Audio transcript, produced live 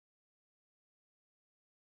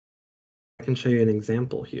can show you an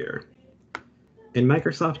example here. In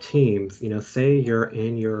Microsoft Teams, say you're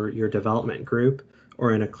in your development group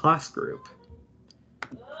or in a class group,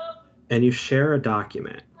 and you share a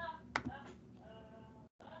document,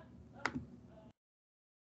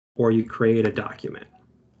 or you create a document.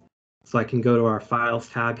 So I can go to our Files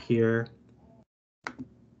tab here,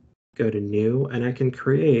 go to New, and I can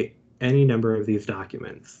create any number of these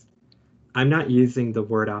documents. I'm not using the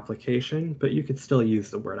Word application, but you could still use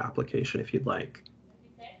the Word application if you'd like.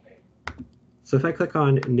 So if I click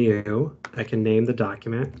on New, I can name the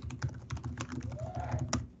document.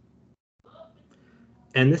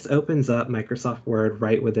 And this opens up Microsoft Word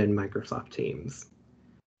right within Microsoft Teams.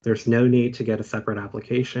 There's no need to get a separate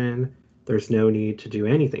application. There's no need to do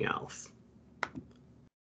anything else.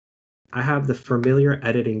 I have the familiar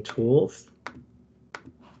editing tools.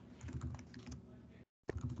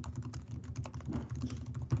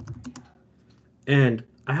 And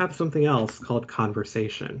I have something else called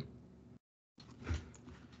Conversation.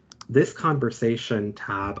 This Conversation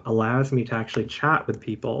tab allows me to actually chat with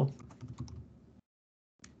people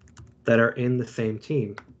that are in the same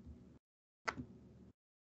team.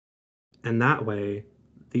 And that way,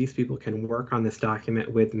 these people can work on this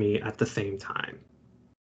document with me at the same time.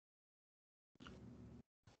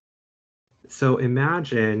 So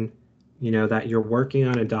imagine, that you're working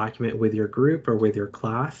on a document with your group or with your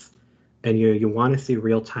class, and you want to see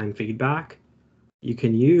real-time feedback. You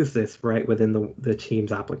can use this right within the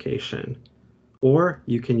Teams application, or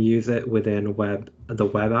you can use it within the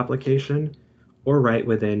web application, or right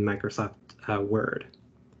within Microsoft Word.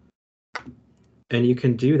 And you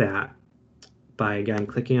can do that by, again,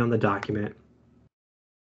 clicking on the document,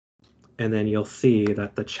 and then you'll see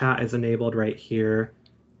that the chat is enabled right here,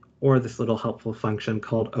 or this little helpful function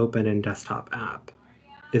called Open in Desktop App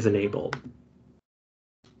is enabled.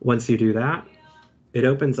 Once you do that, it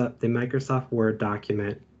opens up the Microsoft Word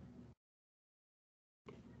document.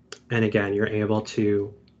 And again, you're able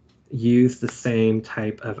to use the same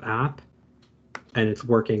type of app, and it's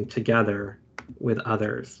working together with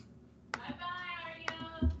others.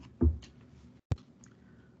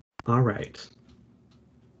 All right.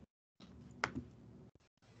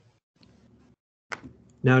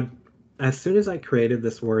 Now, as soon as I created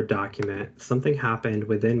this Word document, something happened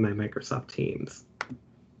within my Microsoft Teams.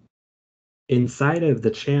 Inside of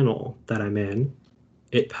the channel that I'm in,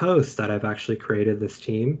 it posts that I've actually created this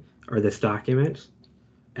team or this document,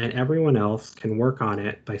 and everyone else can work on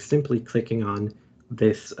it by simply clicking on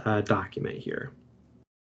this document here.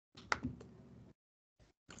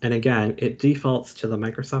 And again, it defaults to the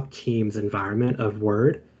Microsoft Teams environment of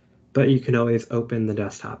Word, but you can always open the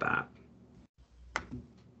desktop app.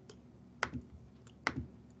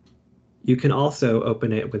 You can also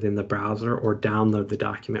open it within the browser or download the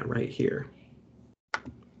document right here.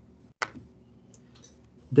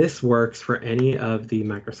 This works for any of the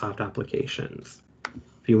Microsoft applications.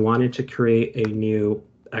 If you wanted to create a new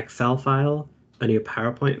Excel file, a new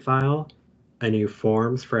PowerPoint file, a new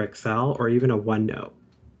Forms for Excel, or even a OneNote,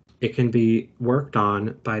 it can be worked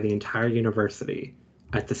on by the entire university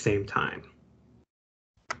at the same time.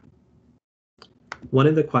 One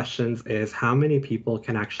of the questions is how many people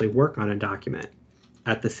can actually work on a document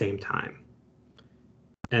at the same time?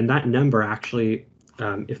 And that number actually,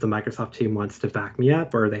 if the Microsoft team wants to back me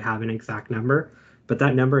up or they have an exact number, but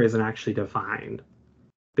that number isn't actually defined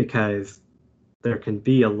because there can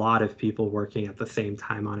be a lot of people working at the same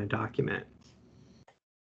time on a document.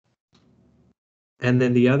 And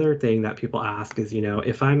then the other thing that people ask is,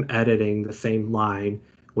 if I'm editing the same line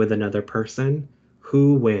with another person,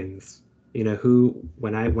 who wins?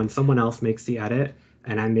 When someone else makes the edit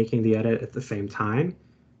and I'm making the edit at the same time,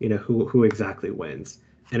 who exactly wins?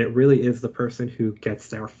 And it really is the person who gets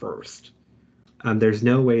there first. There's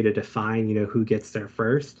no way to define, who gets there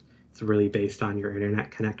first. It's really based on your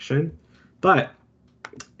internet connection. But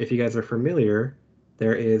if you guys are familiar,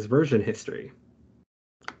 there is version history.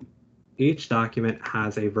 Each document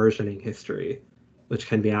has a versioning history, which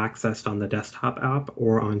can be accessed on the desktop app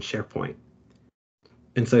or on SharePoint.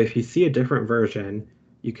 And so if you see a different version,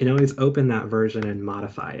 you can always open that version and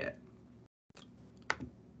modify it.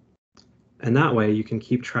 And that way you can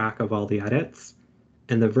keep track of all the edits,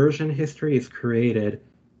 and the version history is created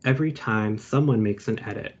every time someone makes an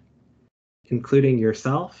edit, including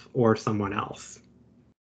yourself or someone else.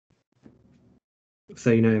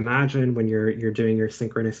 So, imagine when you're doing your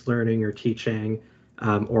synchronous learning or teaching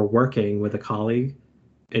or working with a colleague,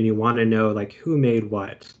 and you want to know who made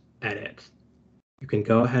what edit. You can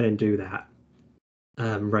go ahead and do that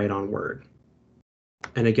right on Word.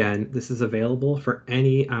 And again, this is available for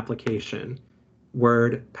any application,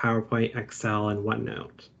 Word, PowerPoint, Excel, and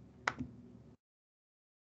OneNote.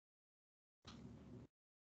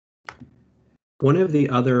 One of the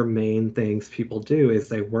other main things people do is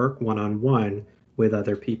they work one-on-one with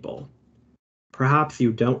other people. Perhaps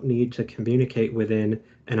you don't need to communicate within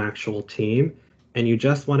an actual team and you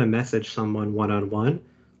just want to message someone one-on-one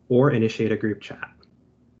or initiate a group chat.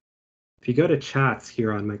 If you go to chats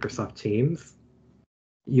here on Microsoft Teams,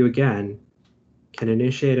 you again can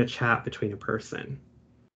initiate a chat between a person.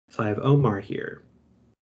 So I have Omar here.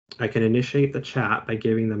 I can initiate the chat by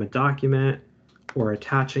giving them a document or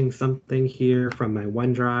attaching something here from my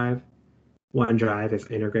OneDrive. OneDrive is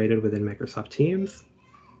integrated within Microsoft Teams,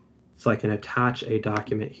 so I can attach a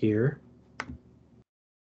document here.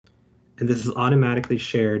 And this is automatically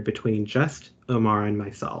shared between just Omar and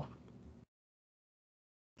myself.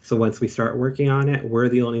 So once we start working on it, we're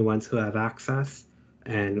the only ones who have access,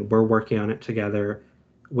 and we're working on it together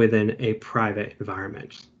within a private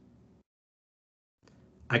environment.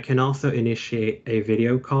 I can also initiate a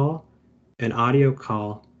video call, an audio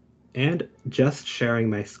call, and just sharing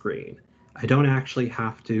my screen. I don't actually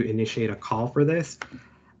have to initiate a call for this.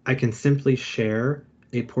 I can simply share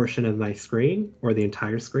a portion of my screen or the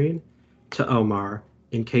entire screen to Omar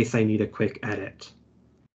in case I need a quick edit.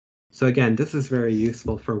 So again, this is very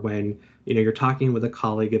useful for when you're talking with a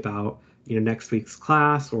colleague about next week's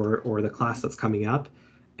class or the class that's coming up,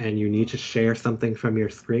 and you need to share something from your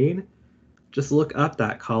screen. Just look up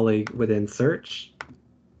that colleague within search,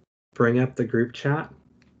 bring up the group chat,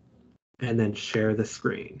 and then share the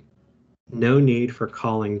screen. No need for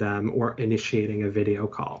calling them or initiating a video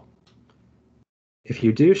call. If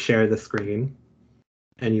you do share the screen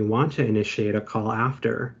and you want to initiate a call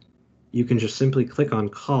after, you can just simply click on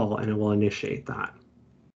call and it will initiate that.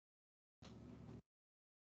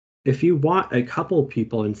 If you want a couple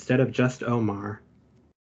people instead of just Omar,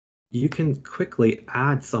 you can quickly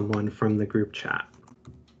add someone from the group chat.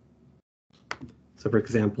 So for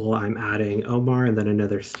example, I'm adding Omar and then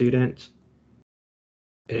another student.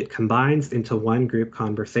 It combines into one group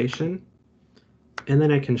conversation, and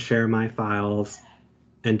then I can share my files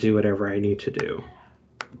and do whatever I need to do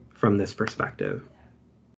from this perspective.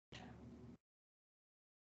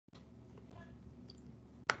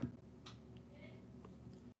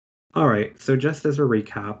 All right, so just as a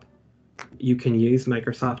recap, you can use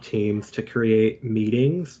Microsoft Teams to create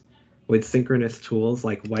meetings with synchronous tools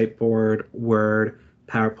like Whiteboard, Word,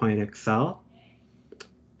 PowerPoint, Excel.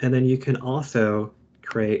 And then you can also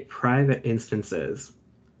create private instances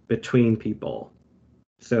between people.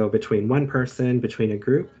 So between one person, between a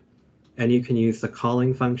group, and you can use the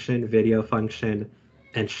calling function, video function,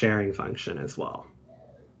 and sharing function as well.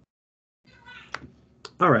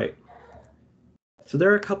 All right, so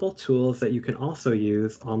there are a couple tools that you can also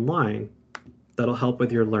use online that'll help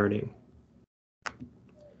with your learning.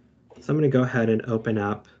 So I'm going to go ahead and open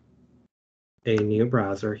up a new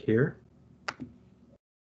browser here.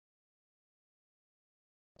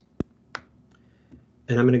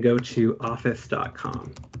 And I'm going to go to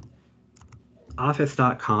office.com.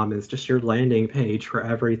 Office.com is just your landing page for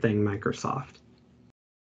everything Microsoft.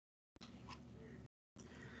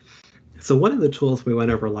 So one of the tools we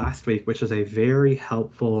went over last week, which is a very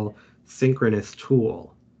helpful synchronous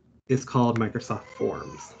tool, is called Microsoft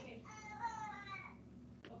Forms.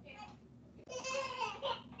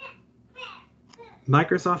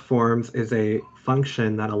 Microsoft Forms is a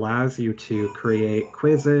function that allows you to create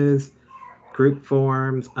quizzes, group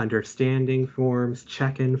forms, understanding forms,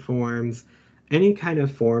 check-in forms, any kind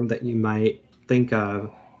of form that you might think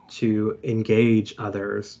of to engage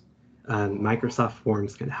others. Microsoft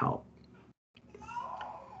Forms can help.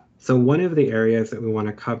 So one of the areas that we want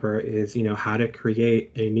to cover is, how to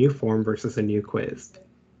create a new form versus a new quiz.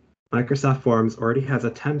 Microsoft Forms already has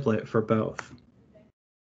a template for both.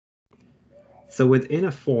 So within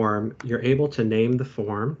a form, you're able to name the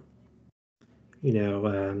form.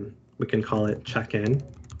 We can call it check-in.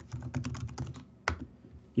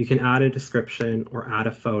 You can add a description or add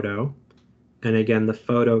a photo. And again, the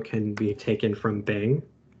photo can be taken from Bing.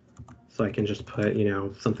 So I can just put,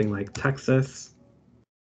 something like Texas.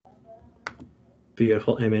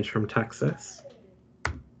 Beautiful image from Texas.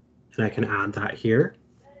 And I can add that here.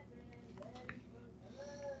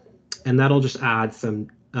 And that'll just add some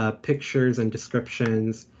pictures and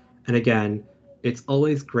descriptions. And again, it's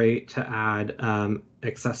always great to add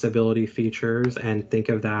accessibility features and think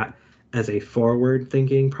of that as a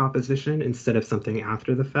forward-thinking proposition instead of something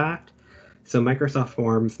after the fact. So Microsoft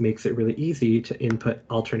Forms makes it really easy to input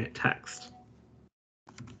alternate text.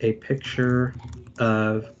 A picture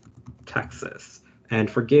of Texas. And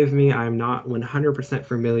forgive me, I'm not 100%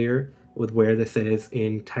 familiar with where this is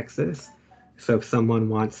in Texas. So if someone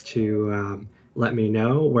wants to let me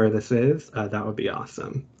know where this is, that would be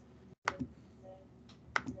awesome.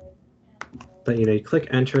 But you click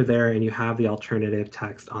enter there and you have the alternative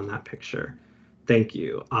text on that picture. Thank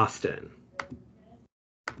you, Austin.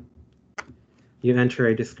 You enter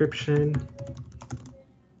a description,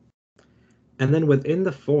 and then within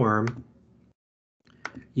the form,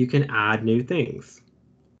 you can add new things.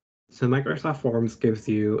 So Microsoft Forms gives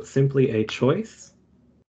you simply a choice.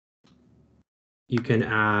 You can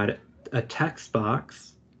add a text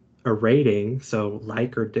box, a rating, so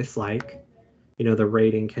like or dislike. The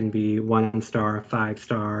rating can be 1 star, 5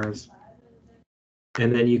 stars.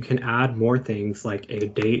 And then you can add more things like a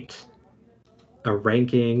date, a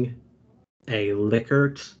ranking, a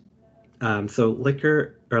Likert. So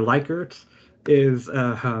Likert or Likert is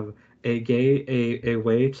a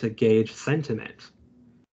way to gauge sentiment.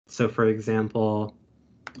 So for example,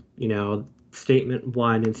 statement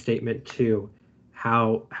 1 and statement 2,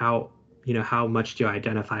 how much do you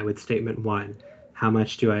identify with statement 1? How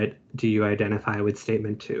much do you identify with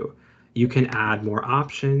statement 2? You can add more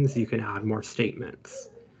options, you can add more statements.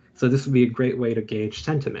 So this would be a great way to gauge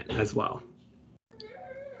sentiment as well.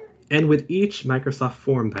 And with each Microsoft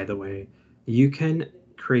form, by the way, you can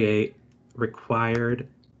create required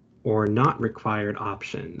or not required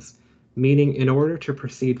options, meaning in order to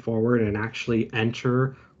proceed forward and actually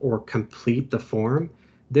enter or complete the form,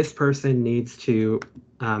 this person needs to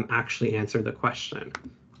actually answer the question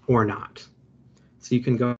or not. So you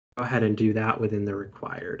can go ahead and do that within the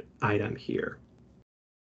required item here.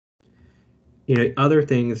 Other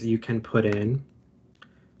things you can put in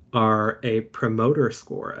are a promoter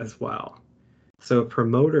score as well. So a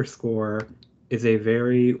promoter score is a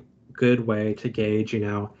very good way to gauge,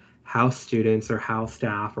 how students or how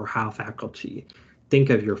staff or how faculty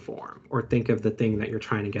think of your form or think of the thing that you're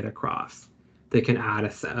trying to get across. They can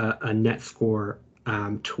add a net score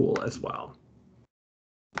tool as well.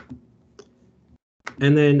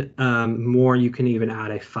 And then more, you can even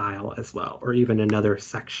add a file as well, or even another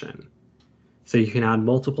section. So you can add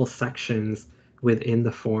multiple sections within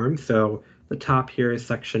the form. So the top here is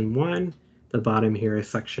section 1, the bottom here is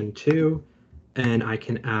section 2, and I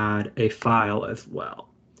can add a file as well.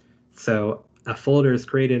 So a folder is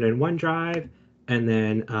created in OneDrive, and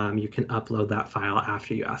then you can upload that file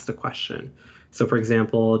after you ask the question. So for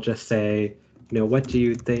example, just say, what do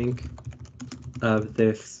you think of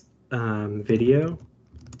this video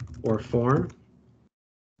or form?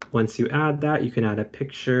 Once you add that, you can add a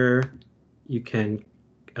picture, you can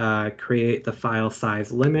create the file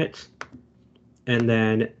size limit, and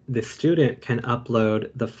then the student can upload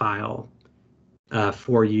the file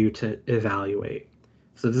for you to evaluate.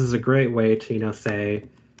 So this is a great way to, say,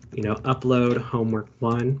 upload homework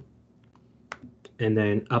 1, and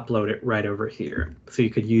then upload it right over here. So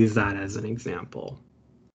you could use that as an example.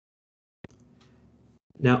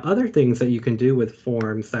 Now, other things that you can do with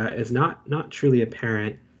forms that is not truly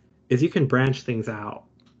apparent is you can branch things out.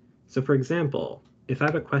 So for example, if I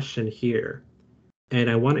have a question here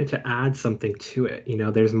and I wanted to add something to it,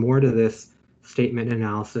 there's more to this statement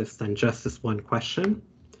analysis than just this one question.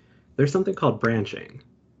 There's something called branching.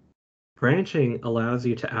 Branching allows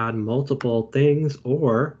you to add multiple things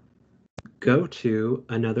or go to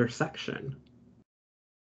another section.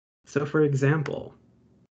 So for example,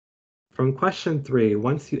 from question 3,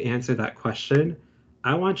 once you answer that question,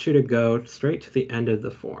 I want you to go straight to the end of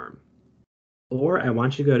the form. Or I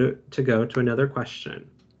want you to go to another question.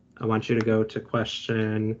 I want you to go to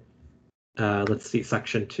question, let's see,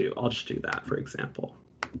 section 2. I'll just do that, for example.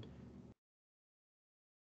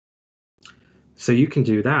 So you can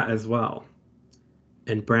do that as well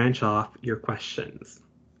and branch off your questions.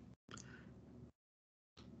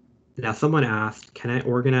 Now, someone asked, can I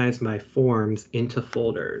organize my forms into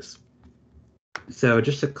folders? So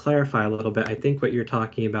just to clarify a little bit, I think what you're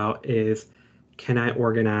talking about is, can I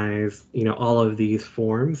organize, all of these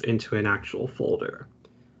forms into an actual folder?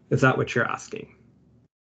 Is that what you're asking?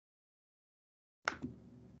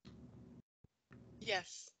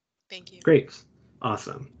 Yes, thank you. Great,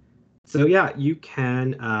 awesome. So yeah, you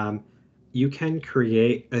can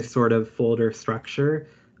create a sort of folder structure,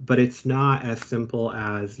 but it's not as simple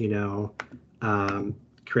as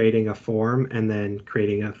creating a form and then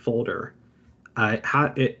creating a folder.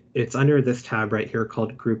 It's under this tab right here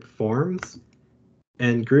called Group Forms,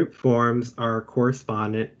 and group forms are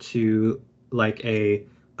correspondent to like a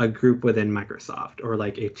group within Microsoft or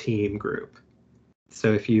like a team group.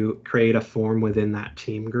 So if you create a form within that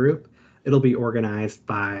team group, it'll be organized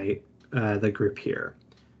by the group here.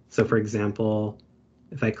 So for example,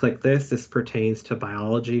 if I click this pertains to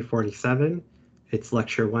Biology 47. It's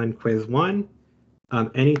Lecture 1, Quiz 1.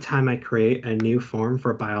 Anytime I create a new form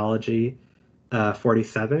for Biology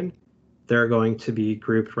 47, they're going to be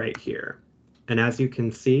grouped right here. And as you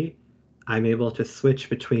can see, I'm able to switch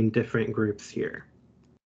between different groups here.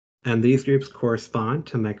 And these groups correspond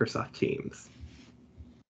to Microsoft Teams.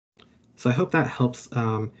 So I hope that helps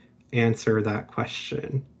answer that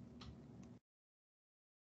question.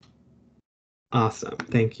 Awesome,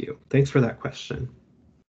 thank you. Thanks for that question.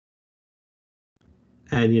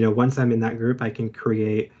 And once I'm in that group, I can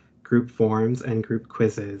create group forms and group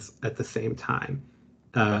quizzes at the same time,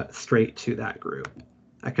 straight to that group.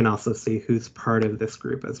 I can also see who's part of this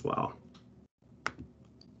group as well.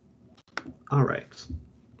 All right.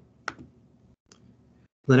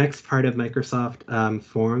 The next part of Microsoft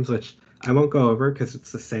Forms, which I won't go over because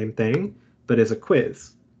it's the same thing, but is a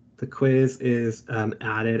quiz. The quiz is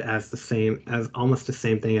added as almost the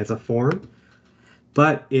same thing as a form,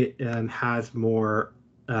 but it has more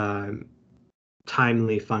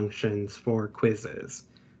timely functions for quizzes.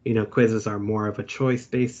 Quizzes are more of a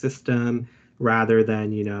choice-based system rather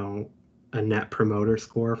than, a net promoter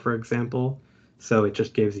score, for example. So it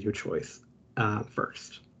just gives you choice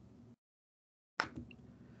first.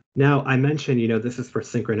 Now, I mentioned, this is for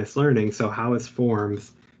synchronous learning. So how is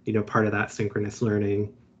forms, part of that synchronous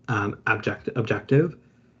learning objective?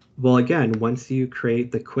 Well, again, once you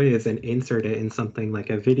create the quiz and insert it in something like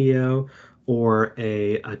a video or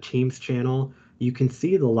a Teams channel, you can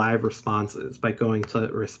see the live responses by going to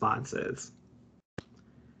responses.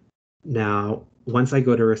 Now, once I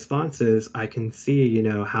go to responses, I can see,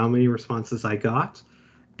 how many responses I got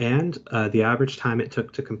and the average time it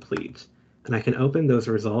took to complete. And I can open those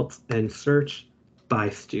results and search by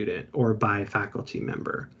student or by faculty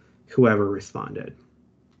member, whoever responded.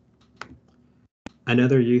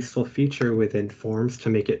 Another useful feature within Forms to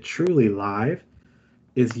make it truly live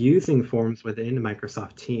is using Forms within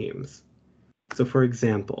Microsoft Teams. So for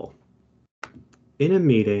example, in a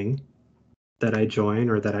meeting that I join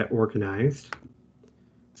or that I organized,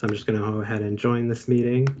 so I'm just going to go ahead and join this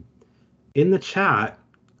meeting. In the chat,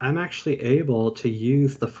 I'm actually able to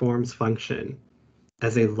use the Forms function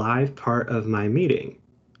as a live part of my meeting.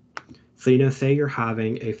 So, say you're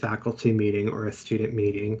having a faculty meeting or a student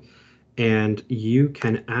meeting, and you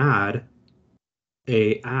can add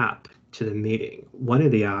a app to the meeting. One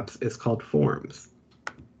of the apps is called Forms.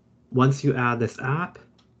 Once you add this app,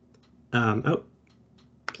 oh,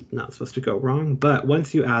 not supposed to go wrong, but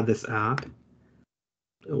once you add this app,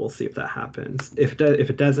 we'll see if that happens. If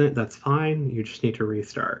it doesn't, that's fine. You just need to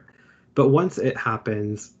restart. But once it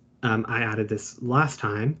happens, I added this last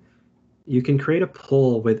time, you can create a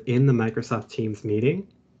poll within the Microsoft Teams meeting.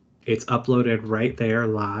 It's uploaded right there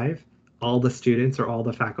live. All the students or all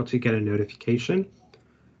the faculty get a notification.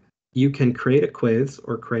 You can create a quiz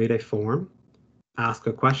or create a form, ask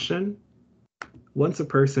a question. Once a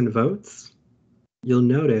person votes, you'll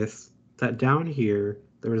notice that down here,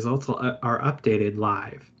 the results are updated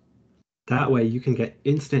live. That way you can get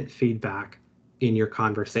instant feedback in your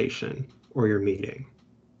conversation or your meeting.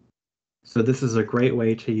 So this is a great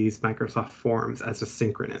way to use Microsoft Forms as a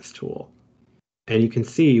synchronous tool. And you can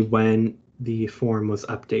see when the form was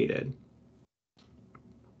updated.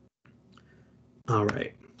 All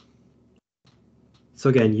right.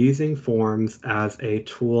 So again, using Forms as a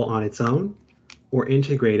tool on its own or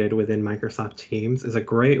integrated within Microsoft Teams is a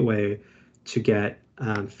great way to get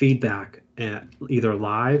feedback at either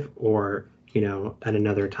live or at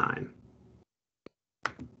another time.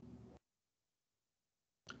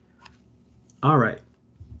 All right,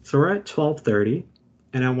 so we're at 12:30,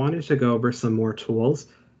 and I wanted to go over some more tools,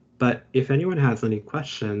 but if anyone has any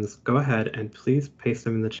questions, go ahead and please paste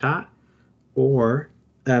them in the chat or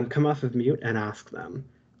come off of mute and ask them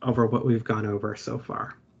over what we've gone over so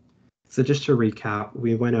far. So just to recap,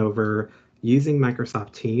 we went over using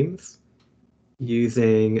Microsoft Teams,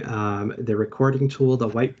 using the recording tool, the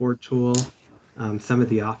whiteboard tool, some of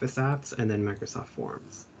the Office apps, and then Microsoft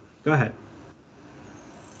Forms. Go ahead.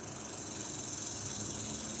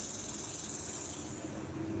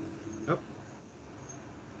 Oh.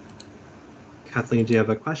 Kathleen, do you have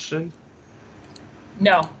a question?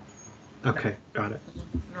 No. Okay, got it.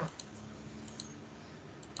 No.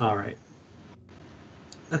 All right.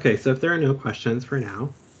 Okay, so if there are no questions for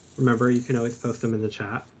now, remember you can always post them in the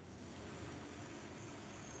chat.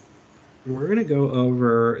 We're going to go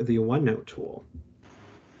over the OneNote tool.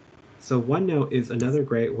 So OneNote is another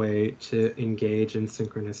great way to engage in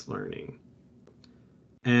synchronous learning.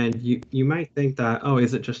 And you might think that, oh,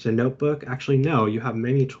 is it just a notebook? Actually, no, you have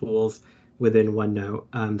many tools within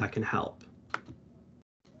OneNote that can help.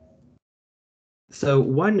 So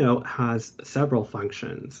OneNote has several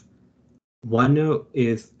functions. OneNote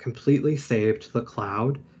is completely saved to the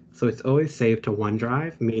cloud, so it's always saved to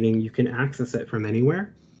OneDrive, meaning you can access it from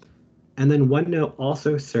anywhere. And then OneNote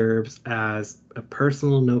also serves as a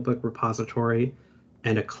personal notebook repository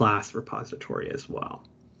and a class repository as well.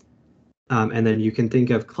 And then you can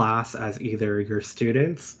think of class as either your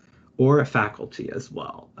students or a faculty as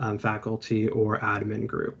well, faculty or admin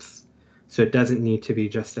groups. So it doesn't need to be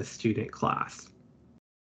just a student class.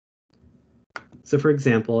 So for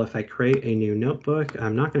example, if I create a new notebook,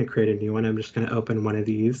 I'm not going to create a new one, I'm just going to open one of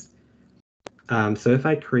these. So if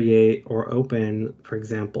I create or open, for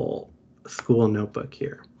example, a school notebook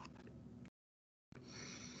here,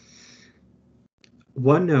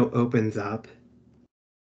 OneNote opens up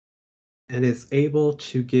and is able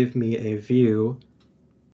to give me a view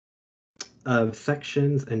of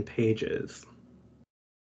sections and pages.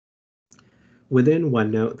 Within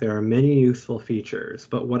OneNote, there are many useful features,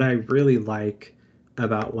 but what I really like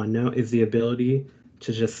about OneNote is the ability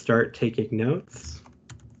to just start taking notes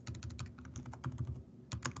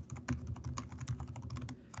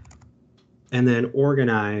and then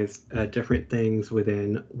organize different things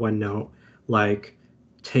within OneNote, like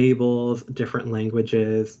tables, different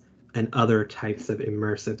languages, and other types of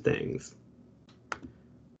immersive things.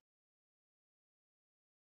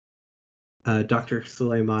 Dr.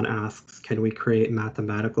 Suleiman asks, can we create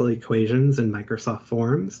mathematical equations in Microsoft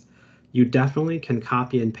Forms? You definitely can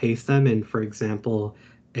copy and paste them in, for example,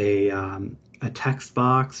 a text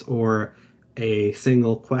box or a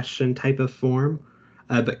single question type of form,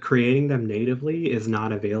 but creating them natively is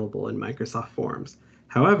not available in Microsoft Forms.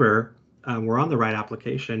 However, we're on the right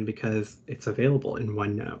application because it's available in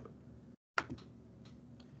OneNote.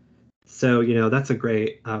 So, that's a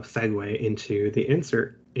great segue into the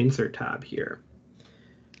insert tab here.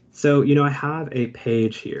 So, I have a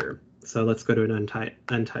page here. So let's go to an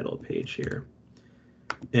untitled page here.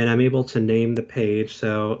 And I'm able to name the page.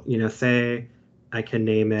 So, say I can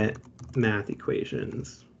name it math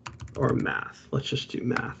equations or math. Let's just do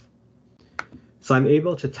math. So I'm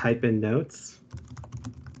able to type in notes.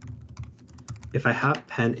 If I have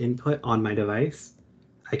pen input on my device,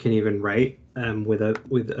 I can even write with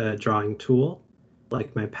a drawing tool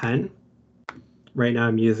like my pen. Right now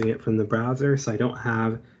I'm using it from the browser, so I don't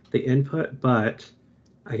have the input, but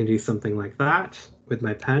I can do something like that with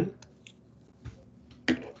my pen.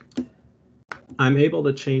 I'm able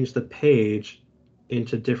to change the page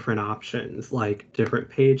into different options, like different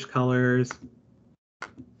page colors.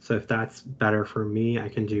 So if that's better for me, I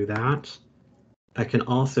can do that. I can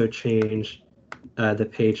also change the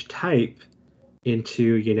page type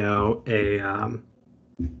into,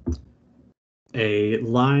 a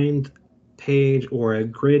lined page or a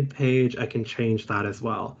grid page. I can change that as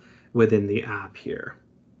well within the app here.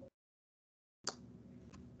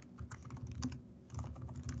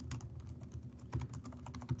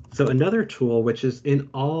 So another tool, which is in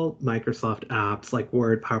all Microsoft apps like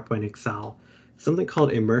Word, PowerPoint, Excel, something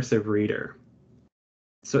called Immersive Reader.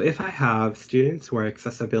 So if I have students who are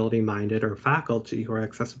accessibility minded or faculty who are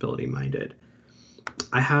accessibility minded,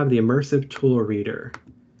 I have the Immersive Tool Reader,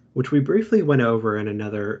 which we briefly went over in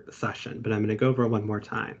another session, but I'm going to go over one more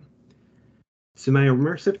time. So my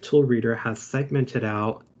Immersive Tool Reader has segmented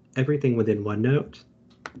out everything within OneNote,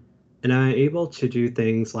 and I'm able to do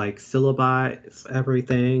things like syllabize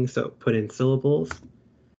everything, so put in syllables,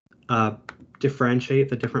 differentiate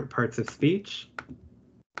the different parts of speech,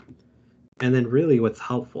 and then really what's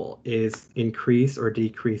helpful is increase or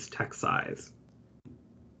decrease text size,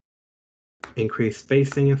 increase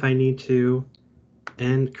spacing if I need to,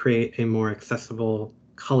 and create a more accessible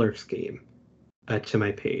color scheme to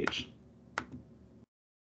my page.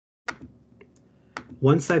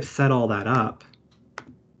 Once I've set all that up,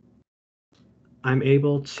 I'm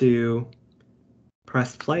able to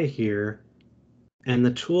press play here, and the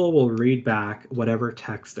tool will read back whatever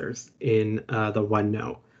text there's in the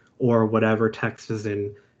OneNote, or whatever text is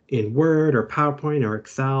in Word or PowerPoint or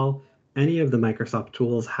Excel. Any of the Microsoft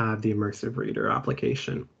tools have the Immersive Reader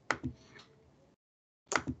application.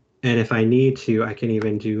 And if I need to, I can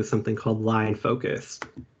even do something called line focus,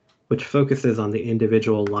 which focuses on the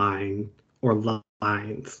individual line or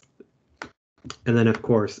lines. And then, of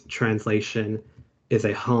course, translation is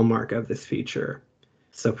a hallmark of this feature.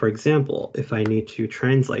 So for example, if I need to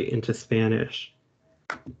translate into Spanish,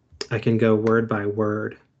 I can go word by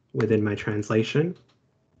word within my translation.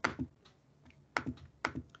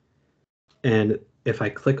 And if I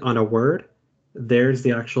click on a word, there's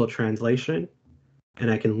the actual translation, and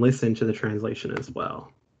I can listen to the translation as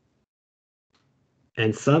well.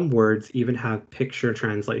 And some words even have picture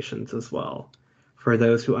translations as well, for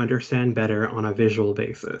those who understand better on a visual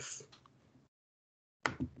basis.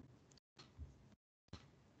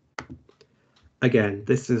 Again,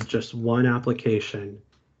 this is just one application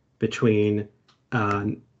between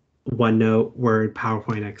OneNote, Word,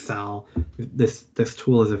 PowerPoint, Excel. This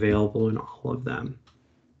tool is available in all of them.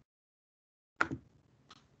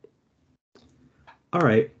 All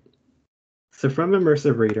right. So from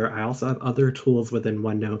Immersive Reader, I also have other tools within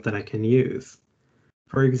OneNote that I can use.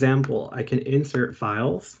 For example, I can insert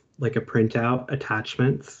files like a printout,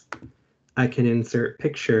 attachments. I can insert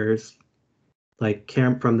pictures like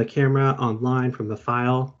from the camera, online, from the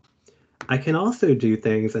file. I can also do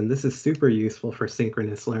things, and this is super useful for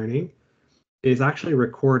synchronous learning, is actually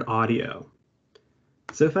record audio.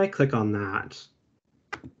 So if I click on that,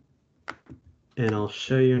 and I'll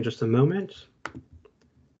show you in just a moment,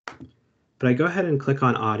 but I go ahead and click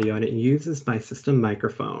on audio and it uses my system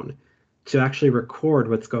microphone to actually record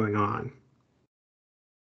what's going on.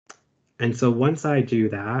 And so once I do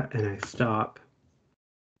that and I stop,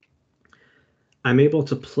 I'm able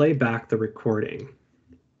to play back the recording.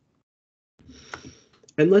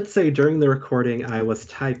 And let's say during the recording I was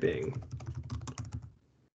typing.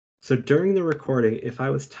 So during the recording, if I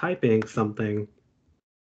was typing something,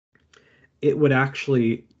 it would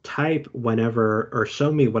actually type whenever, or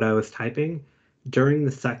show me what I was typing during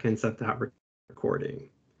the seconds of that recording.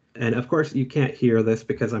 And of course, you can't hear this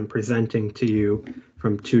because I'm presenting to you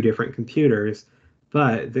from two different computers,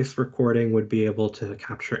 but this recording would be able to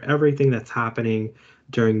capture everything that's happening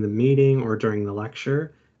during the meeting or during the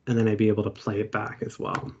lecture, and then I'd be able to play it back as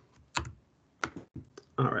well.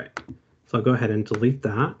 All right, so I'll go ahead and delete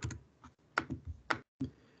that.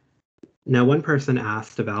 Now, one person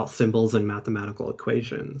asked about symbols and mathematical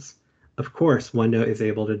equations. Of course, OneNote is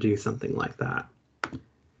able to do something like that.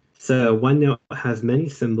 So OneNote has many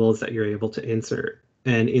symbols that you're able to insert,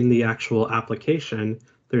 and in the actual application,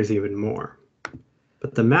 there's even more.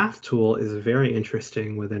 But the math tool is very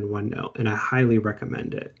interesting within OneNote, and I highly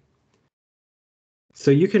recommend it.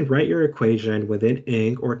 So you can write your equation within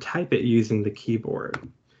ink or type it using the keyboard.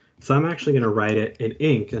 So I'm actually going to write it in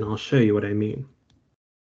ink, and I'll show you what I mean.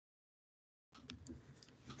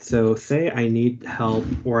 So say I need help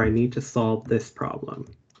or I need to solve this problem.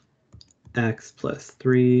 X plus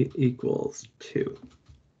 3 equals 2.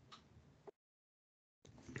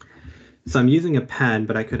 So I'm using a pen,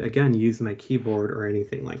 but I could again use my keyboard or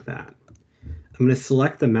anything like that. I'm going to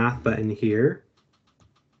select the math button here.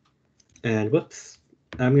 And whoops,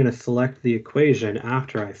 I'm going to select the equation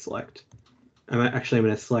after I select. I'm going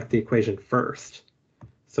to select the equation first.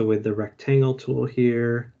 So with the rectangle tool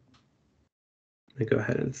here, I go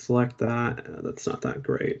ahead and select that. That's not that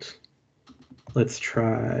great. Let's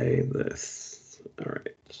try this. All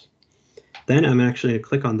right. Then I'm actually going to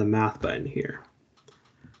click on the math button here.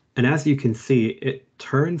 And as you can see, it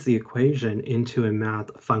turns the equation into a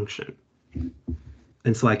math function.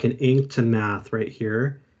 And so I can ink to math right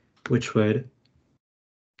here, which would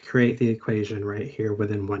create the equation right here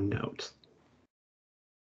within OneNote.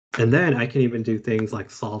 And then I can even do things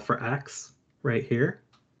like solve for x right here.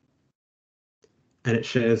 And it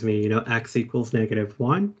shows me, x equals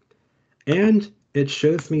 -1. And it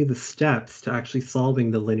shows me the steps to actually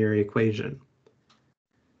solving the linear equation.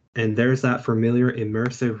 And there's that familiar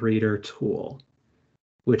immersive reader tool,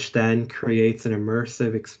 which then creates an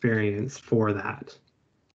immersive experience for that.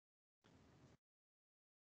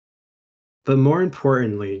 But more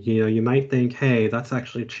importantly, you might think, hey, that's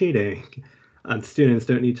actually cheating. Students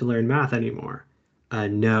don't need to learn math anymore.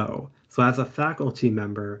 No. So as a faculty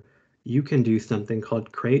member, you can do something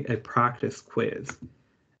called create a practice quiz.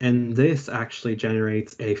 And this actually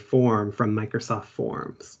generates a form from Microsoft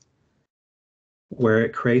Forms, where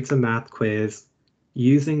it creates a math quiz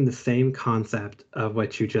using the same concept of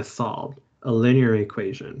what you just solved, a linear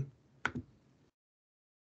equation.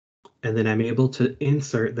 And then I'm able to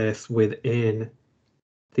insert this within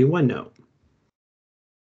the OneNote.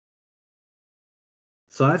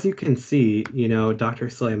 So as you can see, Dr.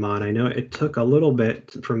 Suleiman, I know it took a little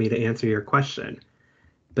bit for me to answer your question,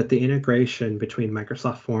 but the integration between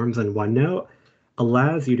Microsoft Forms and OneNote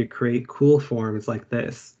allows you to create cool forms like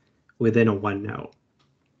this within a OneNote.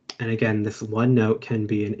 And again, this OneNote can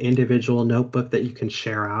be an individual notebook that you can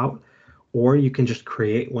share out, or you can just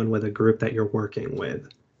create one with a group that you're working with.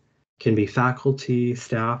 It can be faculty,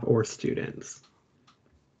 staff, or students.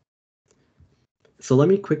 So let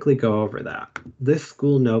me quickly go over that. This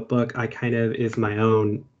school notebook, is my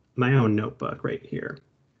own notebook right here.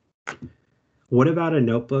 What about a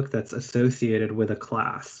notebook that's associated with a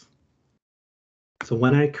class? So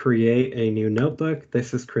when I create a new notebook,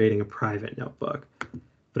 this is creating a private notebook.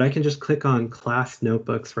 But I can just click on class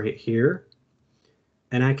notebooks right here,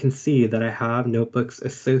 and I can see that I have notebooks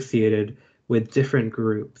associated with different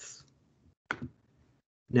groups.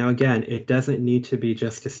 Now again, it doesn't need to be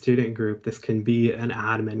just a student group. This can be an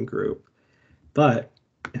admin group. But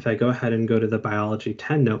if I go ahead and go to the Biology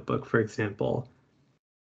 10 notebook, for example,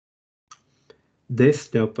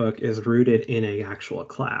 this notebook is rooted in an actual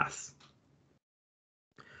class.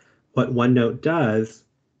 What OneNote does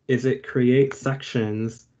is it creates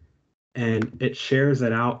sections and it shares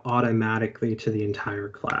it out automatically to the entire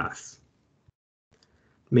class.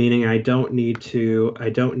 Meaning I don't need to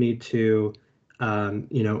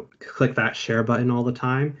click that share button all the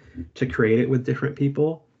time to create it with different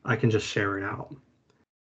people. I can just share it out.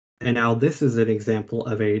 And now this is an example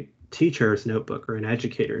of a teacher's notebook or an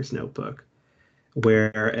educator's notebook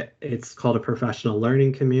where it's called a professional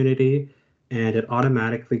learning community, and it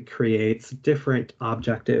automatically creates different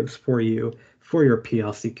objectives for you for your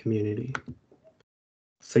PLC community.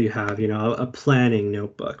 So you have, a planning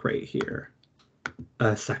notebook right here,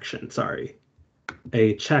 a section, sorry,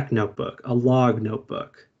 a check notebook, a log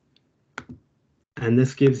notebook. And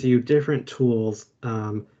this gives you different tools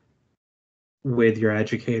with your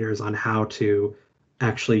educators on how to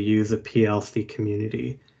actually use a PLC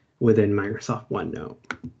community within Microsoft OneNote.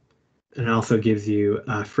 And it also gives you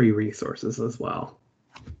free resources as well.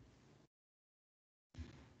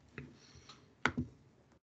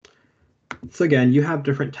 So again, you have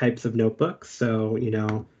different types of notebooks. So,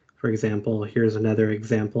 for example, here's another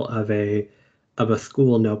example of a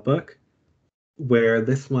school notebook where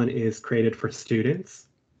this one is created for students.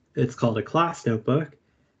 It's called a class notebook.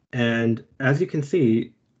 And as you can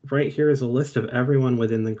see, right here is a list of everyone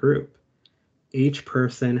within the group. Each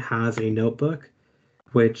person has a notebook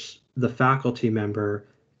which the faculty member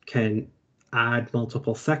can add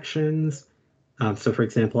multiple sections. So for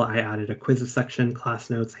example, I added a quizzes section, class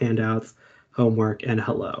notes, handouts, homework, and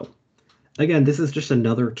hello. Again, this is just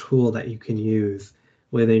another tool that you can use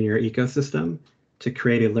within your ecosystem to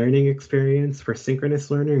create a learning experience for synchronous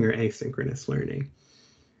learning or asynchronous learning.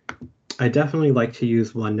 I definitely like to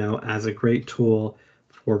use OneNote as a great tool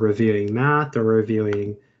for reviewing math or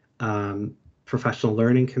reviewing professional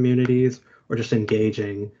learning communities, or just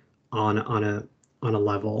engaging on a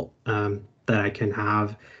level that I can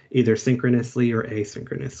have either synchronously or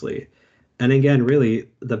asynchronously. And again, really,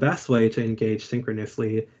 the best way to engage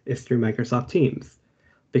synchronously is through Microsoft Teams,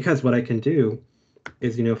 because what I can do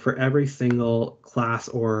is, for every single class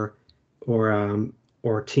or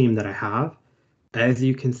team that I have, as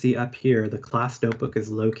you can see up here, the class notebook is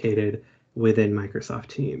located within Microsoft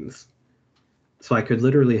Teams. So I could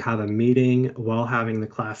literally have a meeting while having the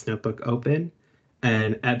class notebook open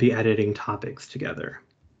and be editing topics together.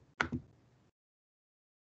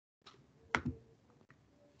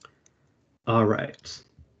 All right.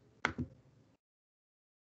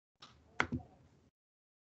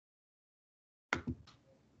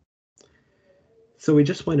 So we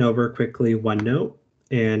just went over quickly OneNote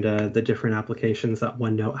and the different applications that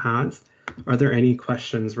OneNote has. Are there any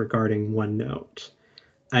questions regarding OneNote?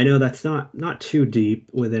 I know that's not too deep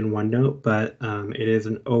within OneNote, but it is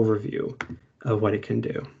an overview of what it can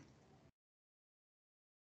do.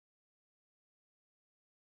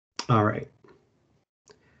 All right.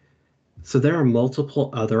 So there are multiple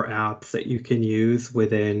other apps that you can use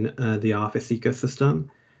within the Office ecosystem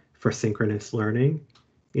for synchronous learning.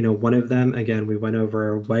 One of them, again, we went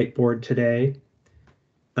over Whiteboard today.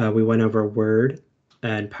 We went over Word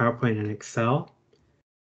and PowerPoint and Excel.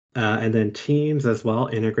 And then Teams as well,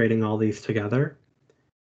 integrating all these together.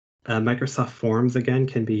 Microsoft Forms, again,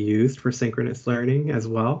 can be used for synchronous learning as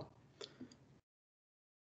well.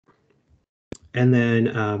 And then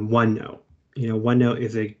OneNote.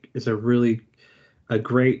 OneNote is a really a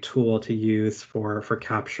great tool to use for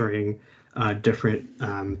capturing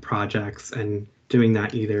different projects and doing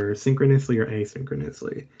that either synchronously or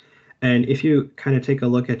asynchronously. And if you kind of take a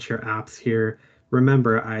look at your apps here,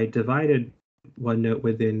 remember I divided OneNote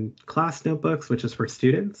within class notebooks, which is for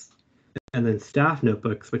students, and then staff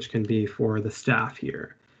notebooks, which can be for the staff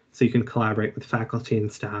here. So you can collaborate with faculty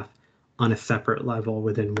and staff on a separate level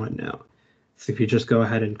within OneNote. So if you just go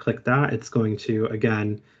ahead and click that, it's going to,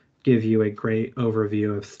 again, give you a great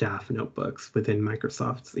overview of staff notebooks within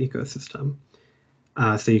Microsoft's ecosystem.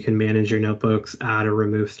 So you can manage your notebooks, add or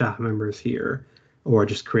remove staff members here, or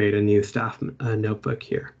just create a new staff notebook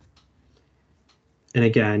here. And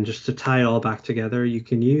again, just to tie it all back together, you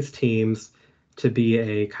can use Teams to be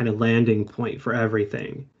a kind of landing point for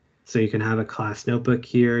everything. So you can have a class notebook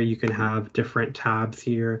here, you can have different tabs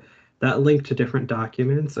here that link to different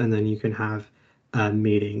documents, and then you can have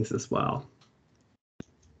meetings as well.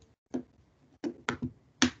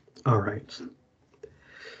 All right.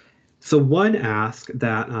 So one ask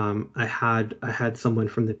that I had someone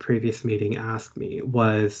from the previous meeting ask me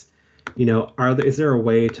was, is there a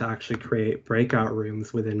way to actually create breakout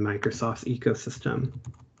rooms within Microsoft's ecosystem?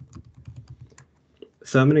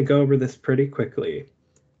 So I'm going to go over this pretty quickly,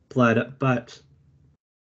 but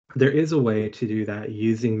there is a way to do that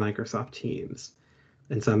using Microsoft Teams.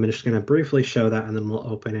 And so I'm just going to briefly show that, and then we'll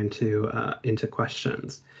open into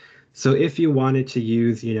questions. So if you wanted to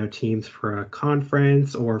use, Teams for a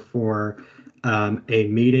conference or for a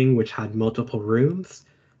meeting which had multiple rooms,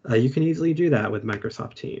 you can easily do that with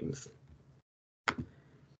Microsoft Teams.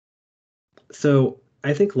 So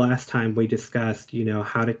I think last time we discussed,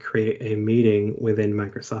 how to create a meeting within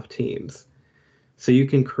Microsoft Teams. So you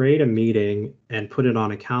can create a meeting and put it on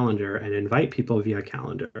a calendar and invite people via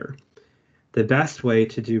calendar. The best way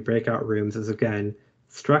to do breakout rooms is, again,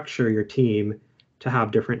 structure your team to have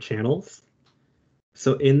different channels.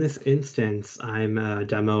 So in this instance, I'm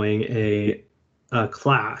demoing a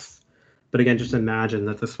class. But again, just imagine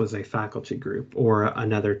that this was a faculty group or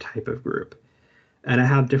another type of group. And I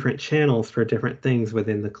have different channels for different things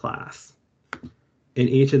within the class. In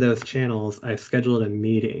each of those channels, I've scheduled a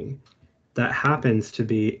meeting that happens to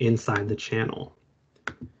be inside the channel.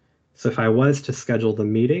 So if I was to schedule the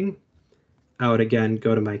meeting, I would again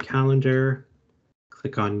go to my calendar,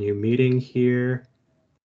 click on new meeting here.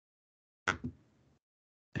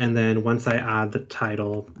 And then once I add the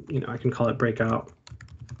title, I can call it breakout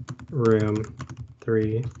room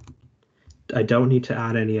 3. I don't need to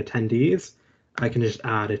add any attendees. I can just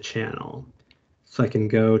add a channel. So I can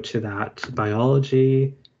go to that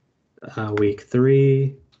biology, week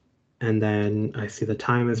 3, and then I see the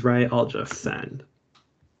time is right. I'll just send.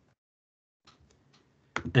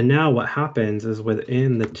 And now what happens is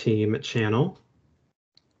within the team channel,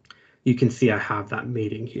 you can see I have that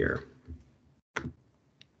meeting here.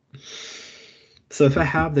 So if I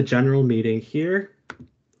have the general meeting here,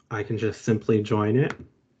 I can just simply join it.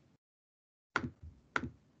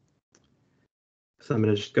 So I'm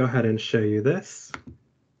going to just go ahead and show you this.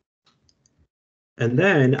 And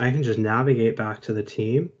then I can just navigate back to the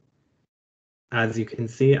team. As you can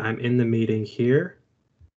see, I'm in the meeting here.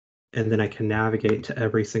 And then I can navigate to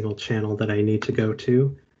every single channel that I need to go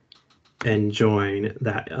to and join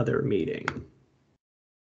that other meeting.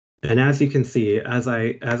 And as you can see, as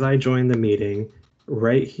I join the meeting,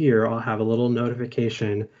 right here, I'll have a little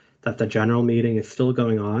notification that the general meeting is still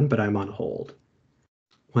going on, but I'm on hold.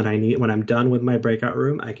 When I'm done with my breakout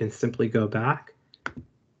room, I can simply go back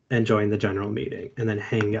and join the general meeting and then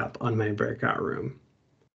hang up on my breakout room.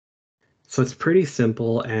 So it's pretty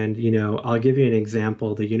simple. And, I'll give you an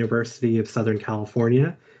example. The University of Southern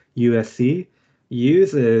California, USC,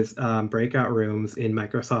 uses breakout rooms in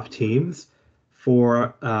Microsoft Teams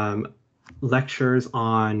for lectures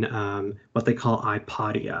on what they call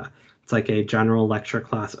iPodia. It's like a general lecture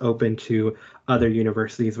class open to other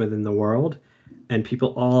universities within the world. And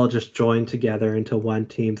people all just join together into one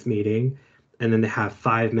Teams meeting. And then they have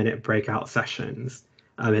 5-minute breakout sessions.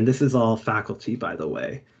 And this is all faculty, by the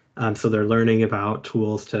way. So they're learning about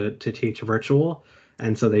tools to teach virtual.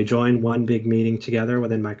 And so they join one big meeting together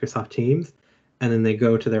within Microsoft Teams. And then they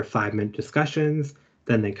go to their 5-minute discussions.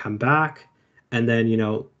 Then they come back. And then,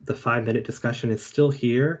 the 5-minute discussion is still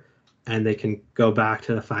here. And they can go back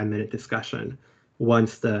to the 5-minute discussion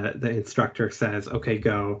once the instructor says, OK,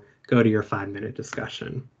 go to your 5-minute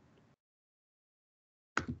discussion.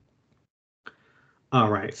 All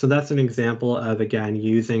right, so that's an example of, again,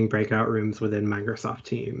 using breakout rooms within Microsoft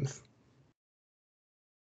Teams.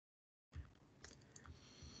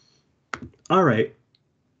 All right,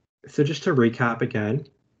 so just to recap again,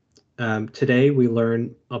 today we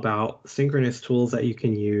learned about synchronous tools that you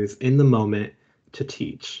can use in the moment to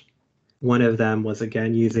teach. One of them was,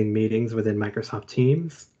 again, using meetings within Microsoft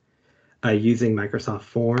Teams, using Microsoft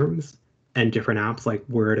Forms and different apps like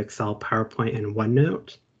Word, Excel, PowerPoint, and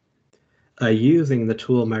OneNote. Using the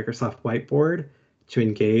tool Microsoft Whiteboard to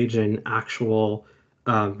engage in actual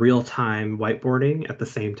real-time whiteboarding at the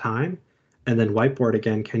same time. And then Whiteboard,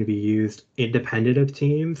 again, can be used independent of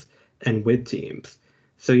Teams and with Teams.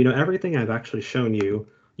 So, everything I've actually shown you,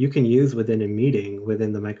 you can use within a meeting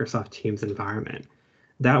within the Microsoft Teams environment.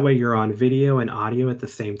 That way you're on video and audio at the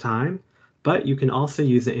same time, but you can also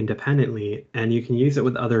use it independently, and you can use it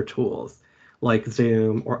with other tools like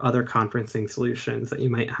Zoom or other conferencing solutions that you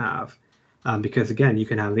might have. Because again, you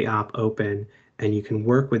can have the app open and you can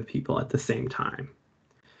work with people at the same time.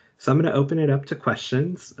 So I'm going to open it up to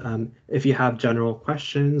questions. If you have general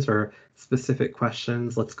questions or specific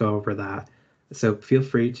questions, let's go over that. So feel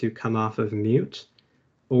free to come off of mute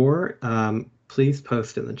or please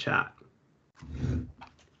post in the chat.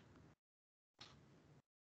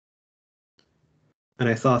 And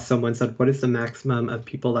I saw someone said, what is the maximum of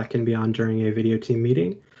people that can be on during a video team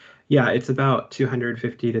meeting? Yeah, it's about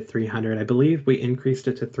 250 to 300. I believe we increased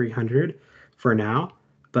it to 300 for now.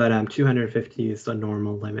 but 250 is the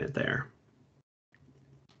normal limit there.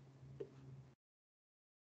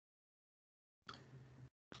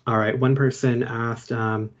 All right, one person asked,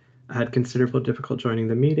 I had considerable difficulty joining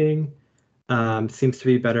the meeting. Seems to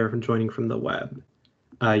be better from joining from the web.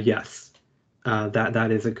 Yes,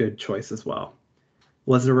 that is a good choice as well.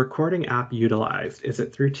 Was the recording app utilized? Is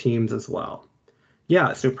it through Teams as well?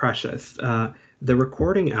 Yeah, so Precious. The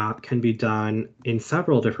recording app can be done in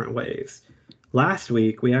several different ways. Last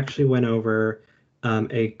week, we actually went over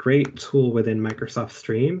a great tool within Microsoft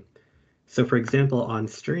Stream. So for example, on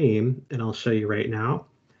Stream, and I'll show you right now,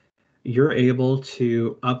 you're able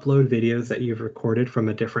to upload videos that you've recorded from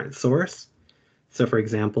a different source. So for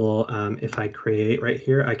example, if I create right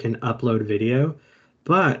here, I can upload video,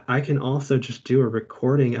 but I can also just do a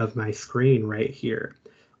recording of my screen right here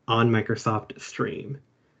on Microsoft Stream.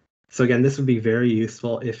 So again, this would be very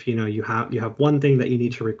useful if you have one thing that you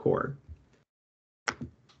need to record.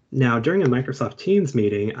 Now, during a Microsoft Teams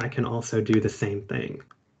meeting, I can also do the same thing.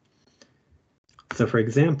 So for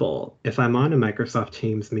example, if I'm on a Microsoft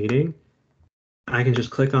Teams meeting, I can just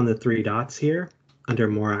click on the three dots here under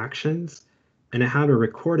More Actions, and I have a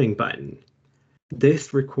recording button.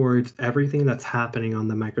 This records everything that's happening on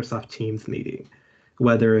the Microsoft Teams meeting,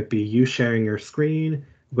 whether it be you sharing your screen,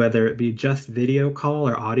 whether it be just video call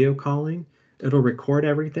or audio calling. It'll record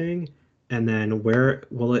everything, and then where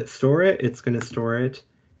will it store it? It's going to store it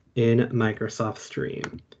in Microsoft Stream.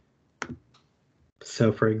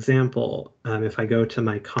 So for example, if I go to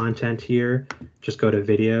my content here, just go to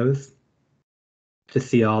videos to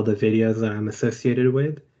see all the videos that I'm associated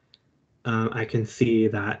with. I can see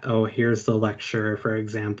that, oh, here's the lecture, for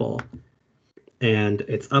example, and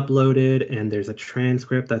it's uploaded and there's a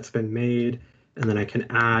transcript that's been made, and then I can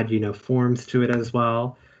add, forms to it as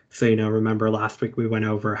well. So, remember last week we went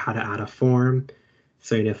over how to add a form.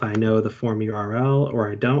 So if I know the form URL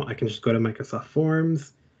or I don't, I can just go to Microsoft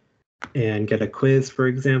Forms and get a quiz, for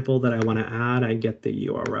example, that I want to add. I get the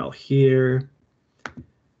URL here,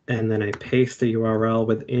 and then I paste the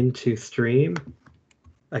URL into Stream.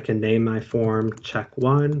 I can name my form check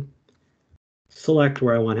 1, select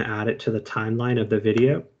where I want to add it to the timeline of the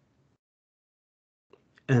video,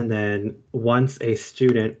 and then once a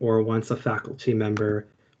student or once a faculty member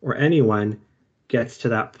or anyone gets to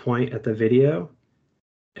that point at the video,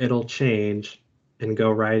 it'll change and go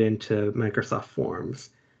right into Microsoft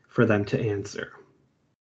Forms for them to answer.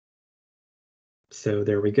 So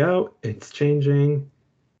there we go, it's changing.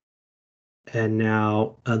 And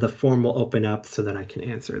now the form will open up so that I can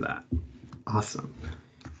answer that. Awesome,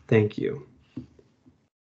 thank you.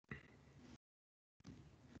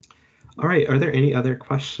 All right, are there any other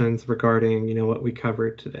questions regarding, what we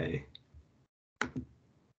covered today?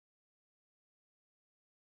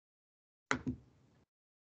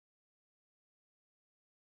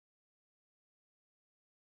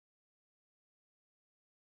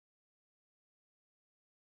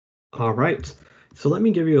 All right, so let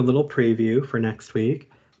me give you a little preview for next week.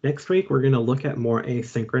 Next week, we're going to look at more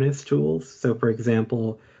asynchronous tools. So for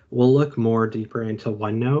example, we'll look more deeper into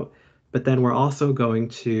OneNote, but then we're also going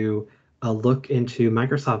to look into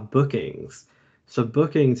Microsoft Bookings. So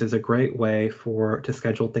Bookings is a great way to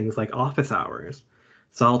schedule things like office hours.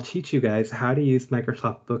 So I'll teach you guys how to use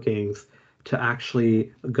Microsoft Bookings to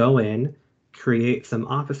actually go in, create some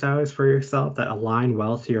office hours for yourself that align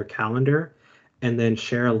well to your calendar, and then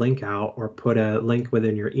share a link out or put a link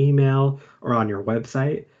within your email or on your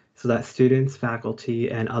website so that students, faculty,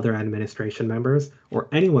 and other administration members or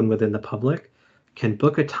anyone within the public can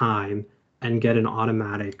book a time and get an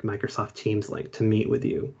automatic Microsoft Teams link to meet with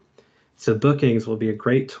you. So Bookings will be a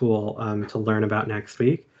great tool to learn about next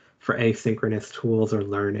week for asynchronous tools or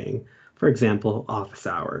learning, for example, office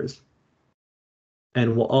hours.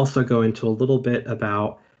 And we'll also go into a little bit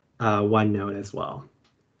about OneNote as well.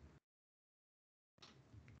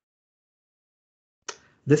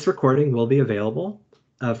 This recording will be available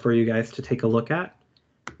for you guys to take a look at.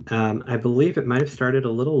 I believe it might have started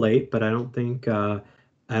a little late, but I don't think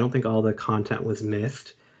all the content was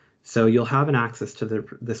missed. So you'll have an access to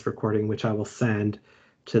this recording, which I will send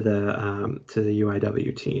to the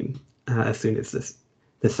UIW team as soon as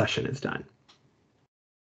this session is done.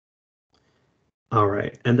 All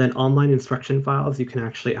right, and then online instruction files you can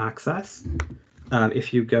actually access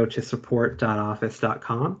if you go to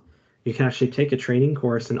support.office.com. You can actually take a training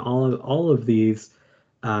course in all of these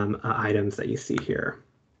items that you see here.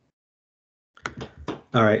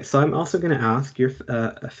 All right, so I'm also going to ask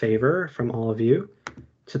a favor from all of you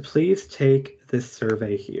to please take this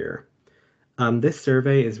survey here. This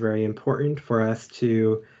survey is very important for us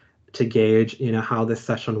to gauge, how this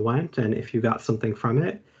session went and if you got something from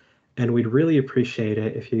it. and we'd really appreciate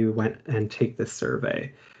it if you went and take this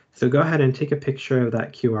survey. So go ahead and take a picture of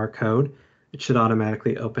that QR code. It should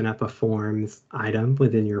automatically open up a Forms item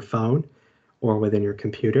within your phone or within your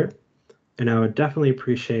computer. And I would definitely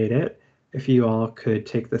appreciate it if you all could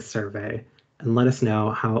take this survey and let us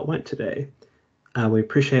know how it went today. We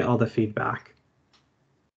appreciate all the feedback.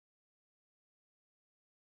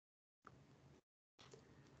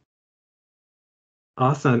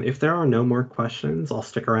 Awesome. If there are no more questions, I'll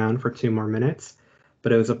stick around for 2 more minutes.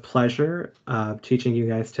 But it was a pleasure teaching you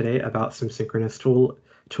guys today about some synchronous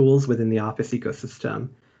tools within the Office ecosystem.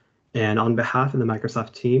 And on behalf of the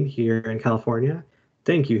Microsoft team here in California,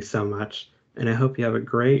 thank you so much. And I hope you have a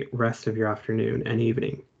great rest of your afternoon and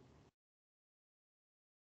evening.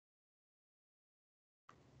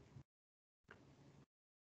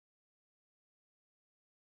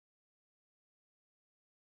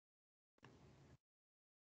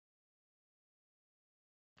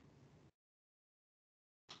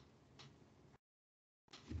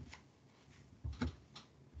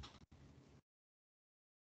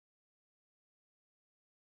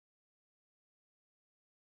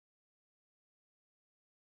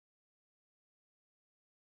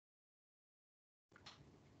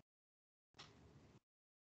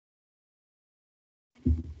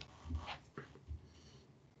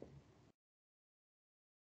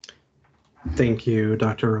 Thank you,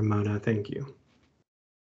 Dr. Ramona. Thank you.